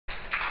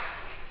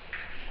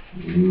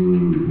Alright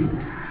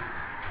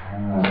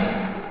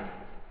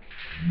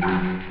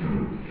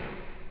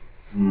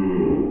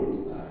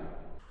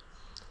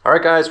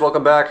guys,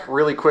 welcome back.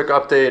 Really quick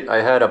update.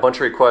 I had a bunch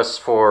of requests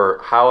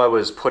for how I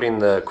was putting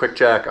the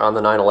Quickjack on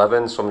the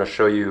 911, so I'm going to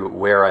show you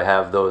where I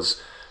have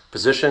those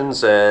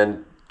positions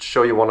and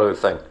show you one other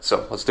thing.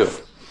 So let's do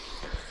it.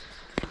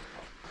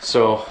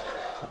 So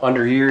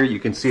under here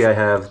you can see I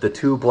have the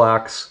two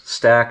blocks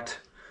stacked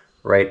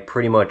right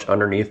pretty much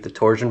underneath the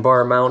torsion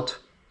bar mount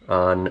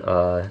on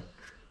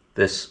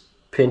this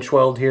pinch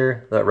weld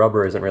here. That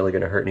rubber isn't really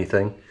going to hurt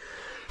anything.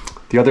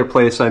 The other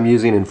place I'm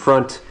using in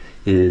front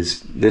is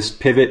this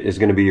pivot is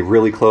going to be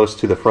really close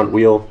to the front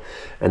wheel,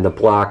 and the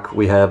block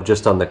we have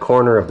just on the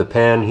corner of the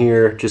pan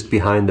here, just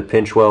behind the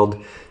pinch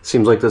weld.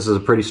 Seems like this is a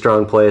pretty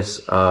strong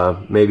place.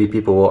 Maybe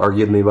people will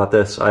argue with me about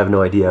this. I have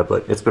no idea,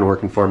 but it's been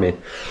working for me.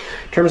 In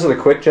terms of the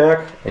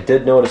Quickjack, I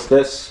did notice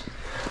this.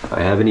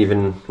 I haven't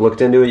even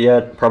looked into it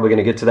yet. Probably going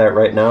to get to that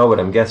right now, but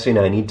I'm guessing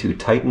I need to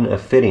tighten a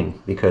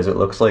fitting because it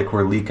looks like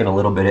we're leaking a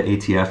little bit of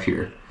ATF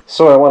here.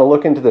 So I want to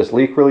look into this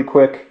leak really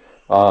quick.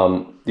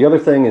 The other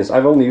thing is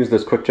I've only used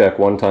this Quickjack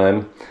one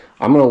time.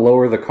 I'm going to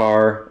lower the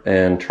car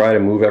and try to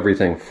move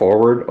everything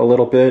forward a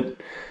little bit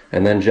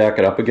and then jack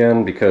it up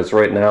again, because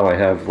right now I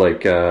have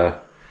like, I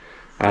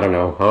don't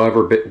know,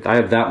 however big, I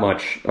have that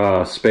much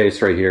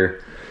space right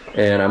here.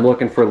 And I'm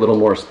looking for a little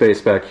more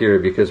space back here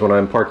because when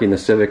I'm parking the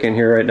Civic in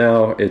here right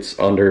now, it's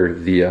under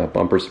the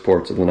bumper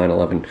supports of the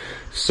 911.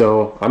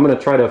 So I'm going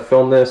to try to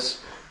film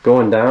this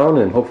going down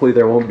and hopefully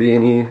there won't be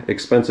any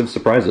expensive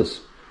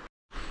surprises.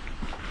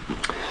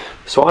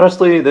 So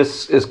honestly,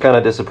 this is kind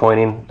of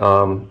disappointing.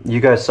 You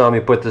guys saw me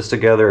put this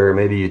together, or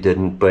maybe you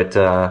didn't, but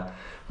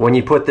when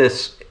you put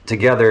this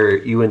together,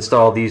 you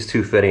install these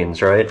two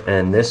fittings, right?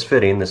 And this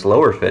fitting, this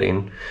lower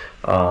fitting,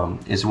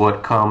 is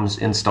what comes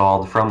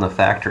installed from the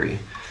factory.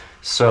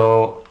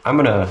 So I'm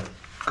gonna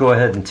go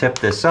ahead and tip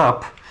this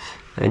up,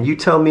 and you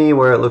tell me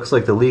where it looks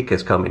like the leak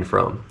is coming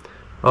from.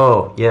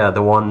 Oh, yeah,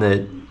 the one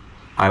that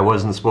I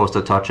wasn't supposed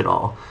to touch at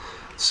all.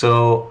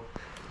 So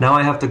now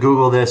I have to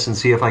Google this and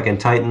see if I can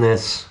tighten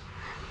this,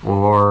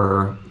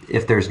 or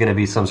if there's going to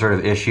be some sort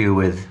of issue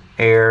with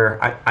air.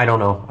 I don't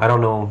know. I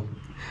don't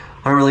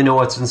really know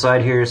what's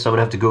inside here, so I'm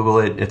gonna have to Google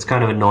it. It's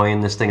kind of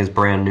annoying. This thing is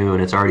brand new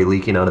and it's already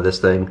leaking out of this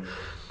thing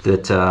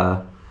that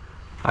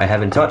I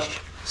haven't touched.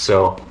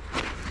 So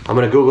I'm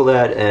gonna Google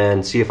that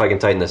and see if I can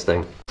tighten this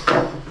thing.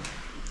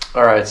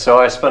 Alright, so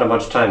I spent a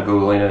bunch of time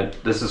Googling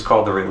it. This is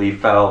called the relief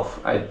valve.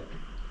 I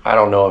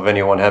don't know of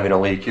anyone having a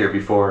leak here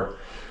before.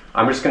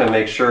 I'm just gonna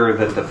make sure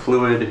that the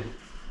fluid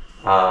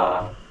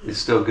is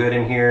still good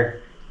in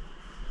here,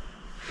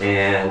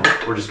 and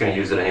we're just going to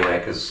use it anyway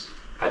because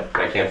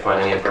I can't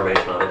find any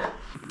information on it.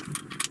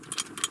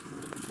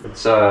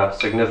 It's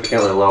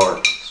significantly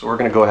lower, so we're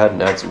going to go ahead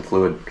and add some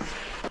fluid.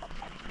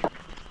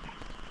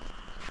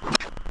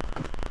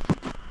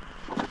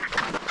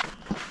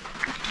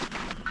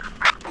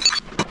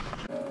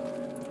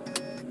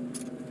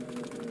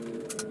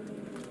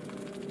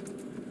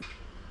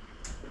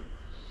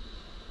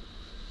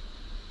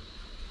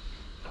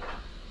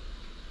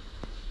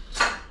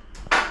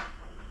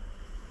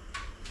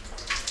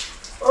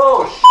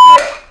 Oh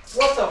shit!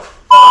 What the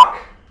fuck?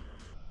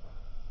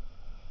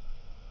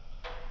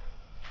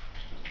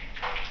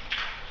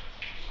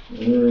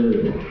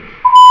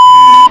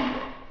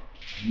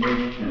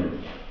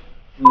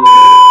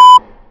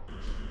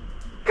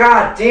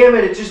 God damn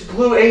it, it just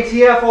blew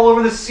ATF all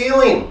over the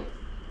ceiling!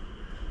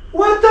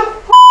 What the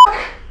fuck?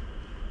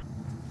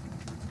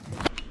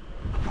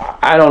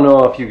 I don't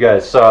know if you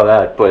guys saw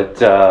that, but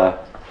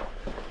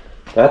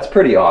that's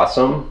pretty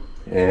awesome.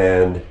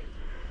 And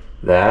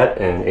that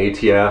and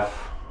ATF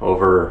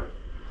over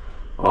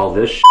all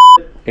this shit.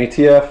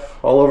 ATF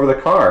all over the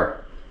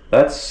car.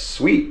 That's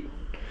sweet.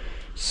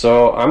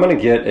 So I'm gonna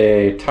get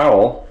a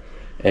towel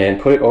and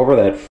put it over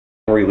that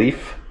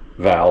relief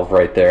valve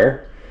right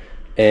there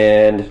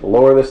and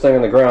lower this thing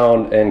on the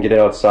ground and get it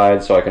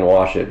outside so I can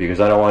wash it, because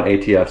I don't want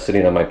ATF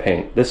sitting on my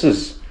paint. This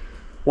is,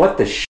 what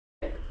the shit?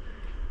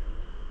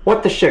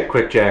 What the shit,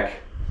 Quickjack?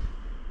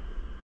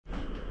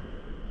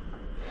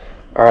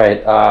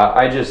 Alright,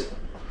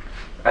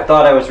 I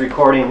thought I was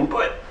recording,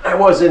 but I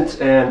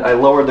wasn't, and I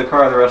lowered the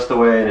car the rest of the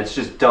way, and it's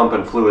just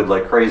dumping fluid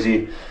like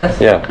crazy.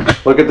 Yeah,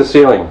 look at the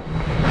ceiling.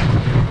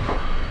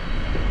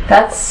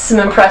 That's some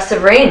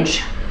impressive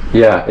range.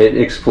 Yeah, it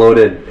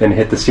exploded and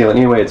hit the ceiling.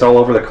 Anyway, it's all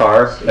over the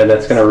car, and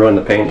that's going to ruin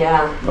the paint.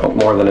 Yeah.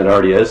 More than it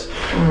already is.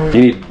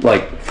 You need,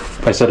 like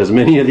I said, as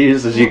many of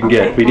these as you can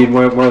get. We need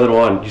more than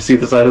one. You see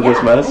the size of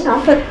this mess? I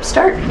know, but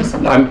start.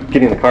 I'm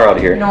getting the car out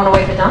of here. You don't want to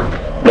wipe it down?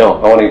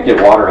 No, I want to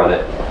get water on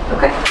it.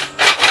 Okay.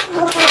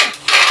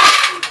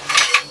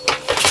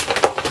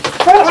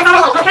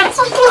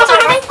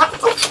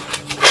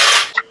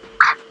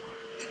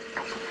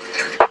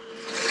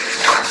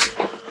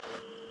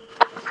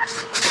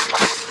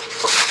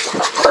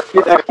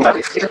 I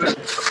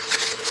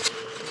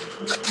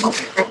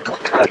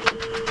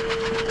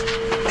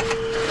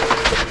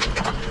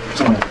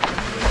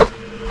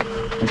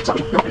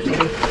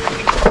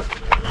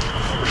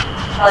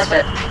like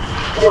it.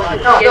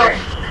 Here.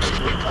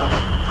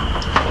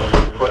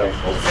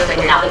 Feels like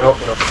you're not.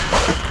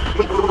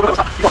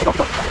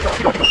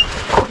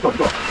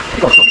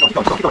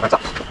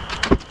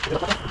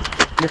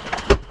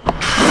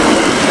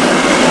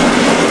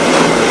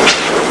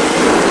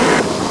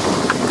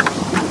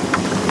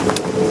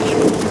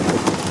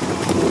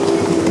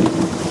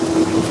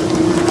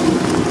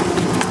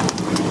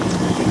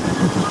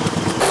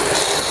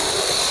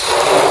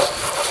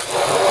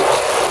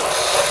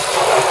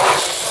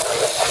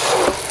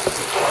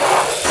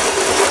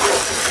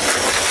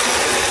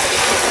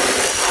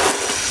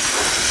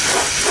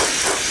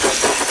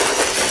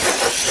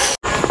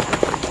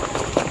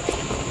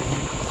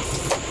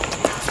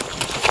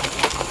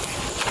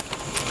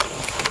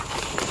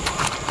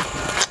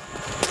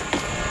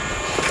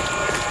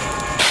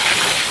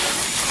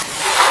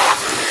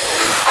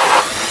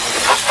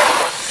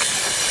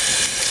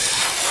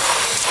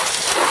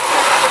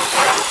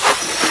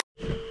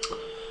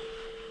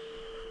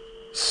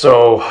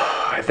 So,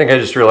 I think I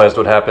just realized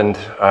what happened.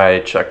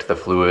 I checked the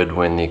fluid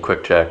when the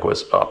Quickjack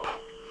was up.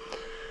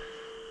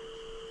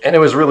 And it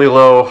was really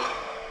low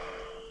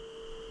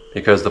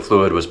because the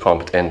fluid was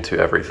pumped into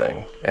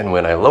everything. And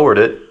when I lowered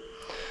it,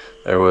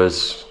 there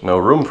was no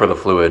room for the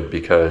fluid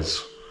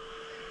because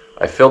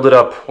I filled it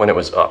up when it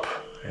was up.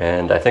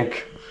 And I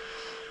think,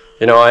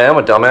 you know, I am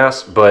a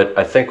dumbass, but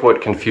I think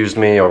what confused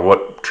me or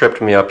what tripped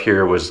me up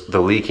here was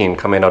the leaking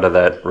coming out of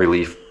that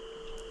relief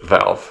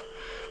valve,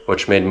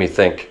 which made me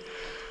think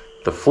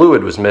the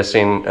fluid was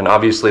missing, and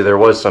obviously there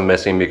was some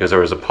missing because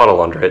there was a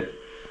puddle under it.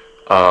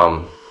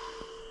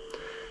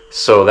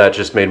 So that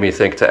just made me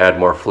think to add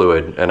more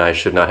fluid, and I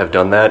should not have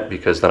done that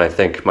because then I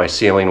think my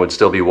ceiling would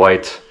still be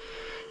white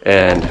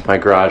and my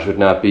garage would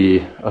not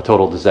be a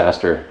total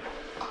disaster.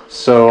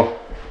 So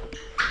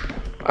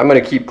I'm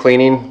going to keep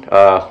cleaning,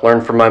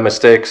 learn from my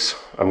mistakes.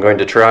 I'm going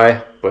to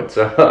try, but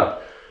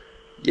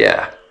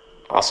yeah,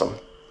 awesome.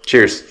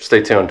 Cheers,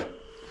 stay tuned.